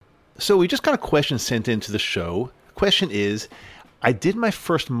So we just got a question sent into the show. Question is, I did my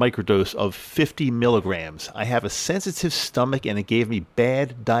first microdose of 50 milligrams. I have a sensitive stomach and it gave me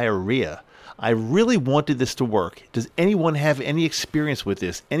bad diarrhea. I really wanted this to work. Does anyone have any experience with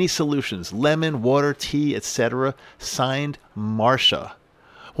this? Any solutions? Lemon, water, tea, etc. Signed, Marcia.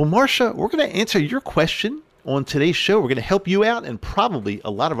 Well, Marcia, we're going to answer your question on today's show. We're going to help you out and probably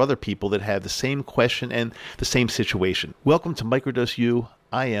a lot of other people that have the same question and the same situation. Welcome to Microdose U.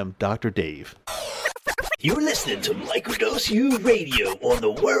 I am Dr. Dave. You're listening to Microdose U Radio on the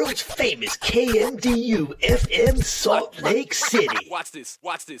world's famous KMDU FM Salt Lake City. Watch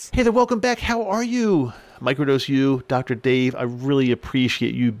this. Hey there, welcome back. How are you? Microdose U, Dr. Dave. I really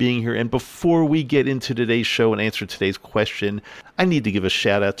appreciate you being here. And before we get into today's show and answer today's question, I need to give a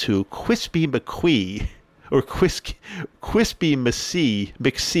shout out to Quispy McQuee. Or Quispy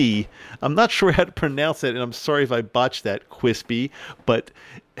McSee. I'm not sure how to pronounce that, and I'm sorry if I botched that, Quispy. But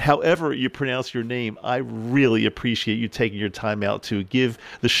however you pronounce your name, I really appreciate you taking your time out to give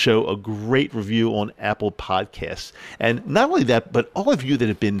the show a great review on Apple Podcasts. And not only that, but all of you that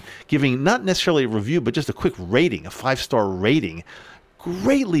have been giving not necessarily a review, but just a quick rating, a 5-star rating.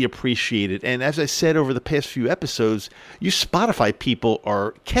 Greatly appreciated. And as I said over the past few episodes, you Spotify people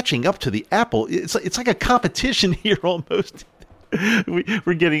are catching up to the Apple. It's like a competition here almost.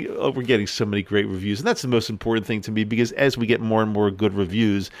 We're getting so many great reviews, and that's the most important thing to me, because as we get more and more good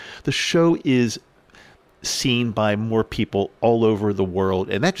reviews, the show is seen by more people all over the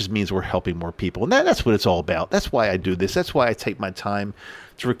world, and that just means we're helping more people, and that's what it's all about. That's why I do this. That's why I take my time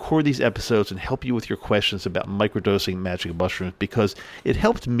to record these episodes and help you with your questions about microdosing magic mushrooms, because it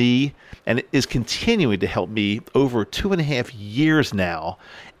helped me, and it is continuing to help me over 2.5 years now.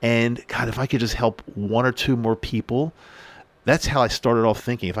 And God, if I could just help one or two more people, that's how I started off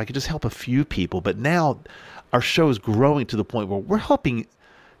thinking. If I could just help a few people, but now our show is growing to the point where we're helping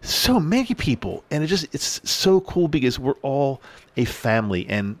so many people, and it's so cool because we're all a family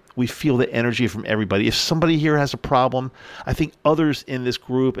and we feel the energy from everybody. If somebody here has a problem, I think others in this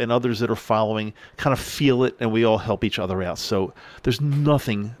group and others that are following kind of feel it, and we all help each other out. So there's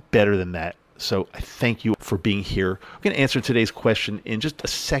nothing better than that. So I thank you for being here. I'm going to answer today's question in just a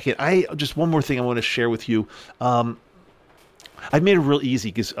second. Just one more thing I want to share with you. I've made it real easy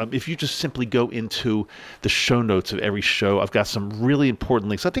because if you just simply go into the show notes of every show, I've got some really important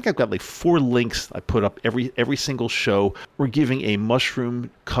links. I think I've got like 4 links I put up every single show. We're giving a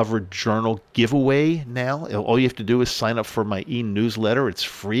mushroom-covered journal giveaway now. All you have to do is sign up for my e-newsletter. It's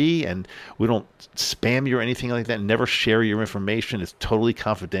free, and we don't spam you or anything like that. Never share your information. It's totally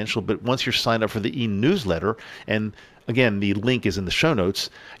confidential. But once you're signed up for the e-newsletter, and again, the link is in the show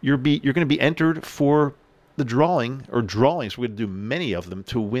notes, you're going to be entered for the drawings. We're going to do many of them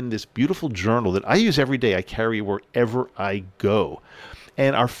to win this beautiful journal that I use every day. I carry wherever I go.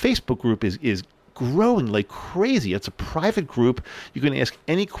 And our Facebook group is growing like crazy. It's a private group. You can ask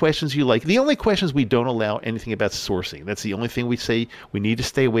any questions you like. The only questions we don't allow anything about sourcing. That's the only thing we say we need to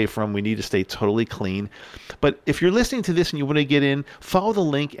stay away from. We need to stay totally clean. But if you're listening to this and you want to get in, follow the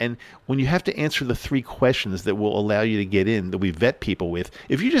link. And when you have to answer the 3 questions that will allow you to get in, that we vet people with,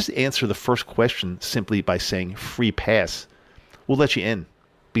 if you just answer the first question simply by saying free pass, we'll let you in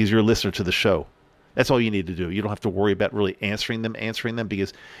because you're a listener to the show. That's all you need to do. You don't have to worry about really answering them,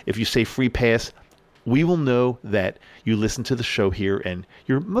 because if you say free pass, we will know that you listen to the show here, and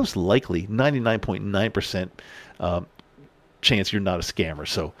you're most likely 99.9% chance you're not a scammer.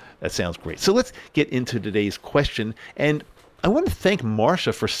 So that sounds great. So let's get into today's question. And I want to thank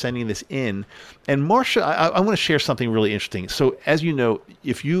Marcia for sending this in. And Marcia, I want to share something really interesting. So as you know,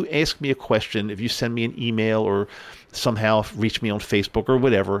 if you ask me a question, if you send me an email or somehow reach me on Facebook or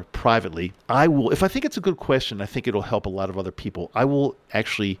whatever privately, I will, if I think it's a good question, I think it'll help a lot of other people, I will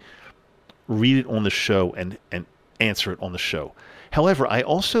actually read it on the show and answer it on the show. However, I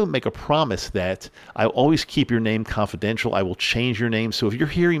also make a promise that I always keep your name confidential. I will change your name. So if you're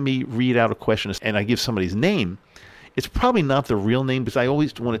hearing me read out a question and I give somebody's name, it's probably not the real name, because I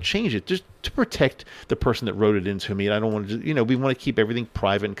always want to change it just to protect the person that wrote it into me. And I don't want to, we want to keep everything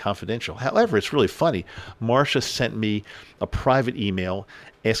private and confidential. However, it's really funny. Marcia sent me a private email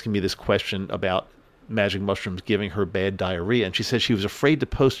asking me this question about magic mushrooms giving her bad diarrhea, and she said she was afraid to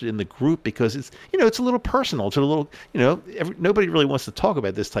post it in the group because it's it's a little personal. It's a little nobody really wants to talk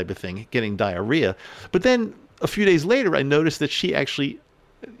about this type of thing, getting diarrhea. But then a few days later, I noticed that she actually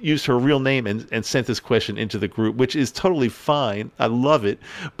used her real name and sent this question into the group, which is totally fine. I love it,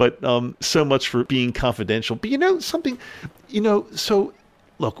 but so much for being confidential. But something, so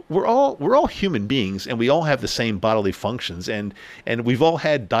look, we're all human beings, and we all have the same bodily functions, and we've all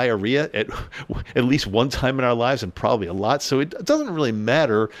had diarrhea at least one time in our lives, and probably a lot. So it doesn't really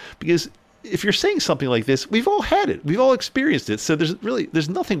matter, because if you're saying something like this, we've all had it, we've all experienced it. So there's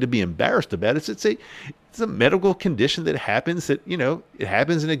nothing to be embarrassed about. It's a medical condition that happens, that, it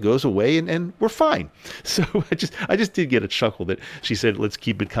happens and it goes away, and we're fine. So I just did get a chuckle that she said, let's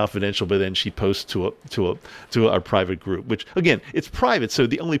keep it confidential, but then she posts to our private group, which again, it's private. So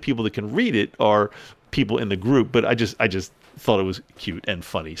the only people that can read it are people in the group, but I just thought it was cute and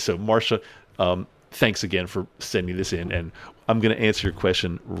funny. So Marcia, thanks again for sending this in, and I'm going to answer your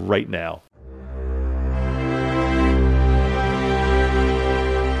question right now.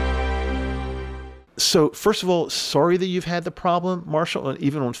 So first of all, sorry that you've had the problem, Marshall,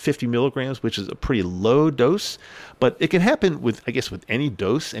 even on 50 milligrams, which is a pretty low dose, but it can happen with any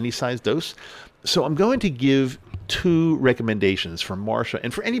dose, any size dose. So I'm going to give 2 recommendations for Marcia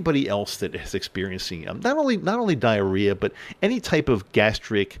and for anybody else that is experiencing not only diarrhea, but any type of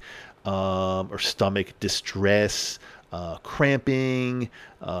gastric or stomach distress, cramping,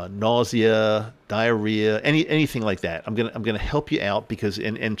 nausea, diarrhea, anything like that. I'm gonna help you out, because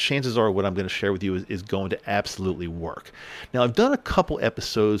and chances are what I'm going to share with you is going to absolutely work. Now, I've done a couple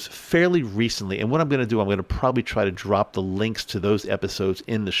episodes fairly recently, and what I'm going to do, I'm going to probably try to drop the links to those episodes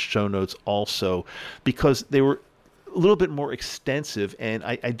in the show notes also, because they were a little bit more extensive, and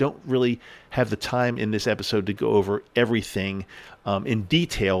I don't really have the time in this episode to go over everything in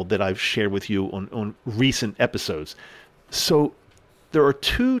detail that I've shared with you on recent episodes. So there are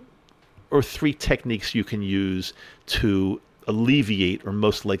 2 or 3 techniques you can use to alleviate, or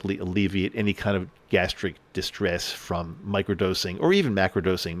most likely alleviate, any kind of gastric distress from microdosing or even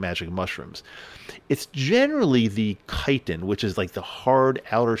macrodosing magic mushrooms. It's generally the chitin, which is like the hard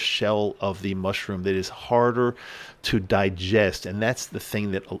outer shell of the mushroom, that is harder to digest, and that's the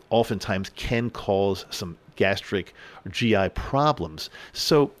thing that oftentimes can cause some gastric or GI problems.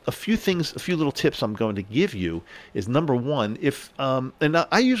 So a few little tips I'm going to give you is, number one, and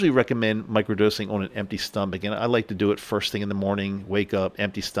I usually recommend microdosing on an empty stomach, and I like to do it first thing in the morning, wake up,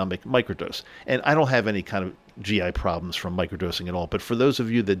 empty stomach, microdose. And I don't have any kind of GI problems from microdosing at all. But for those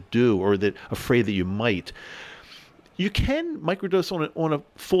of you that do, or that are afraid that you might, you can microdose on a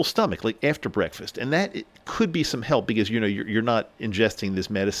full stomach, like after breakfast, and that it could be some help, because you're not ingesting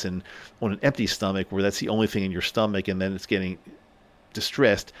this medicine on an empty stomach, where that's the only thing in your stomach, and then it's getting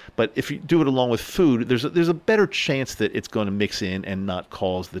distressed. But if you do it along with food, there's a better chance that it's going to mix in and not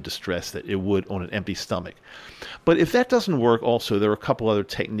cause the distress that it would on an empty stomach. But if that doesn't work, also there are a couple other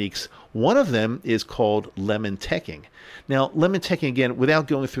techniques. One of them is called lemon teching. Now, lemon teching, again, without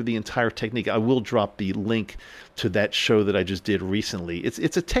going through the entire technique, I will drop the link to that show that I just did recently.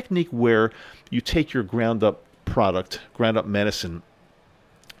 It's a technique where you take your ground up medicine,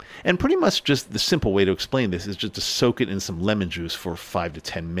 and pretty much just the simple way to explain this is just to soak it in some lemon juice for 5 to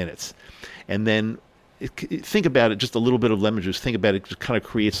 10 minutes. And then think about it, just a little bit of lemon juice, think about it, just kind of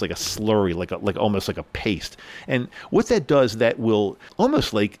creates like a slurry, like almost like a paste. And what that does, that will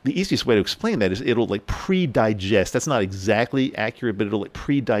almost, like, the easiest way to explain that is it'll like pre-digest. That's not exactly accurate, but it'll like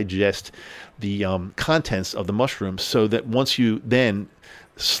pre-digest the contents of the mushroom, so that once you then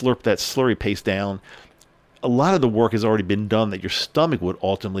slurp that slurry paste down, a lot of the work has already been done that your stomach would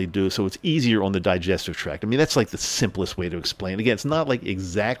ultimately do, so it's easier on the digestive tract. I mean, that's like the simplest way to explain. Again, it's not like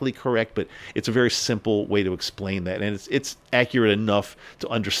exactly correct, but it's a very simple way to explain that, and it's accurate enough to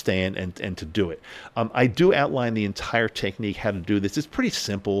understand and to do it. I do outline the entire technique, how to do this. It's pretty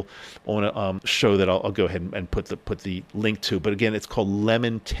simple on a show that I'll go ahead and put the link to. But again, it's called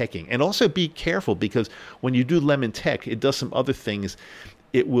lemon teching. And also be careful, because when you do lemon tech, it does some other things.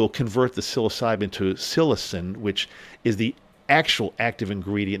 It will convert the psilocybin to psilocin, which is the actual active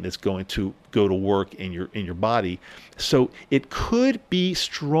ingredient that's going to go to work in your body. So it could be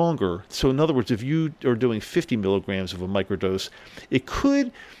stronger. So in other words, if you are doing 50 milligrams of a microdose, it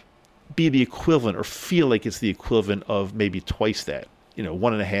could be the equivalent, or feel like it's the equivalent of maybe twice that,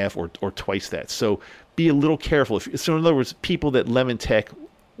 1.5 or twice that. So be a little careful. So in other words, people that lemon tech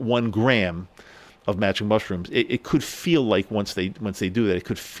 1 gram of magic mushrooms, it could feel like once they do that, it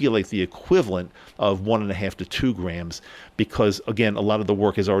could feel like the equivalent of 1.5 to 2 grams, because again, a lot of the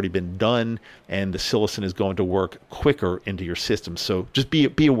work has already been done, and the psilocin is going to work quicker into your system. So just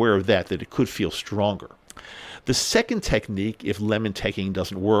be aware of that it could feel stronger. The second technique, if lemon teching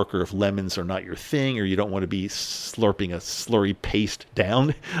doesn't work, or if lemons are not your thing, or you don't want to be slurping a slurry paste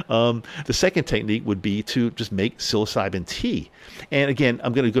down, the second technique would be to just make psilocybin tea. And again,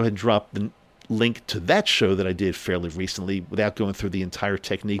 I'm going to go ahead and drop the link to that show that I did fairly recently without going through the entire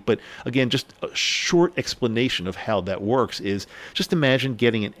technique. But again, just a short explanation of how that works is just imagine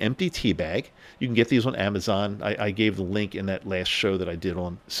getting an empty tea bag. You can get these on Amazon. I gave the link in that last show that I did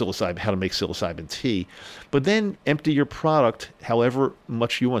on psilocybin, how to make psilocybin tea. But then empty your product however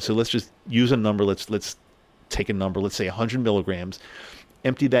much you want. So let's just use a number. Let's take a number, let's say 100 milligrams,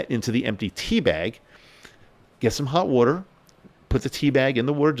 empty that into the empty tea bag, get some hot water, put the tea bag in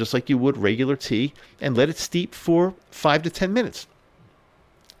the water just like you would regular tea, and let it steep for 5 to 10 minutes.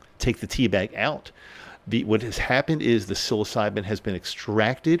 Take the tea bag out. What has happened is the psilocybin has been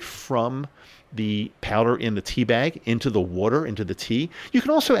extracted from the powder in the tea bag into the water, into the tea. You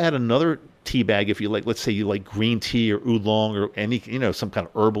can also add another tea bag if you like. Let's say you like green tea or oolong or any, some kind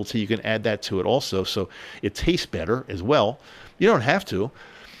of herbal tea. You can add that to it also, so it tastes better as well. You don't have to.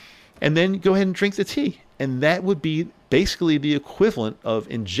 And then go ahead and drink the tea. And that would be basically the equivalent of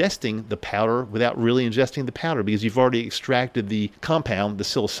ingesting the powder without really ingesting the powder, because you've already extracted the compound, the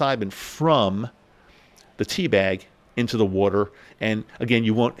psilocybin, from the tea bag into the water. And again,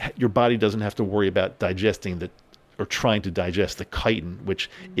 your body doesn't have to worry about digesting or trying to digest the chitin, which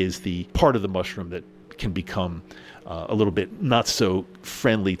is the part of the mushroom that can become a little bit not so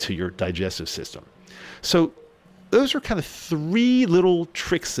friendly to your digestive system. So those are kind of 3 little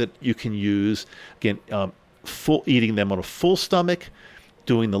tricks that you can use. Again, eating them on a full stomach,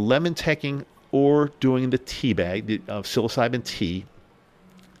 doing the lemon teching, or doing the tea bag, the psilocybin tea.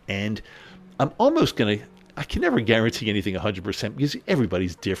 And I can never guarantee anything 100% because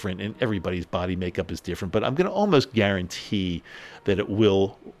everybody's different and everybody's body makeup is different, but I'm going to almost guarantee that it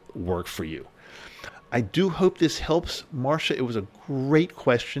will work for you. I do hope this helps, Marcia. It was a great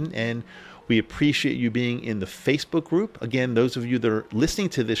question, and we appreciate you being in the Facebook group. Again, those of you that are listening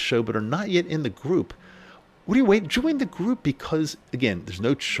to this show but are not yet in the group, what are you waiting? Join the group because, again, there's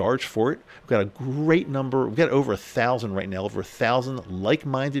no charge for it. We've got a great number. We've got over 1,000 right now, over 1,000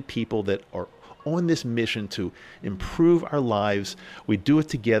 like-minded people that are on this mission to improve our lives. We do it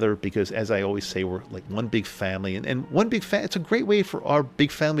together because, as I always say, we're like one big family. And one big family, it's a great way for our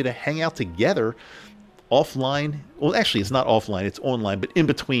big family to hang out together offline. Well, actually, it's not offline, it's online, but in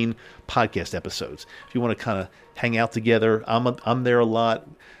between podcast episodes. If you want to kind of hang out together, I'm there a lot.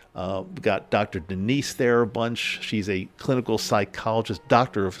 We've got Dr. Denise there a bunch. She's a clinical psychologist,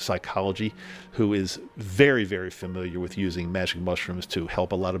 doctor of psychology, who is very, very familiar with using magic mushrooms to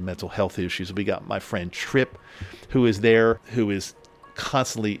help a lot of mental health issues. We got my friend Trip, who is there, who is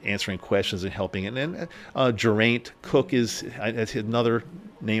constantly answering questions and helping. And then Geraint Cook is another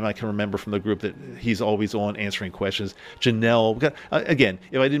name I can remember from the group that he's always on answering questions. Janelle, again,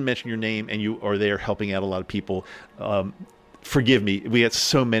 if I didn't mention your name and you are there helping out a lot of people, forgive me. We had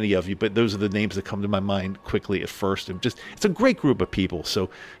so many of you, but those are the names that come to my mind quickly at first. And it's a great group of people. So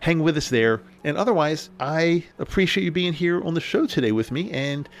hang with us there. And otherwise, I appreciate you being here on the show today with me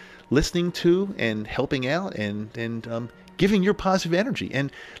and listening to and helping out and giving your positive energy.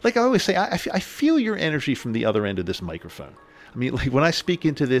 And like I always say, I feel your energy from the other end of this microphone. I mean, like when I speak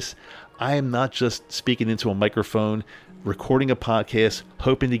into this, I am not just speaking into a microphone, recording a podcast,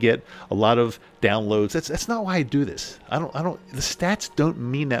 hoping to get a lot of downloads. That's not why I do this. The stats don't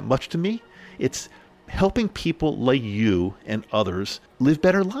mean that much to me. It's helping people like you and others live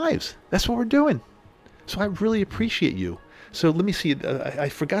better lives. That's what we're doing. So I really appreciate you. So let me see. I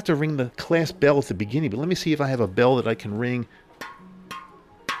forgot to ring the class bell at the beginning, but let me see if I have a bell that I can ring.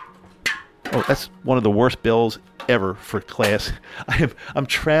 Oh, that's one of the worst bells ever for class. I'm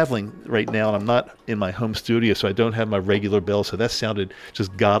traveling right now, and I'm not in my home studio, so I don't have my regular bell, so that sounded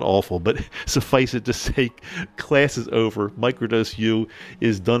just god-awful. But suffice it to say, class is over. Microdose U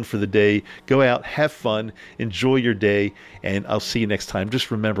is done for the day. Go out, have fun, enjoy your day, and I'll see you next time.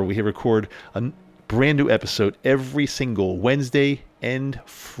 Just remember, we record a brand new episode every single Wednesday and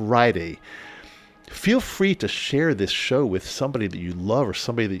Friday. Feel free to share this show with somebody that you love or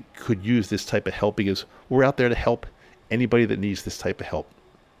somebody that could use this type of help, because we're out there to help anybody that needs this type of help.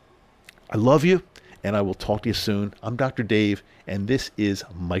 I love you, and I will talk to you soon. I'm Dr. Dave, and this is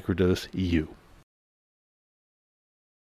Microdose U.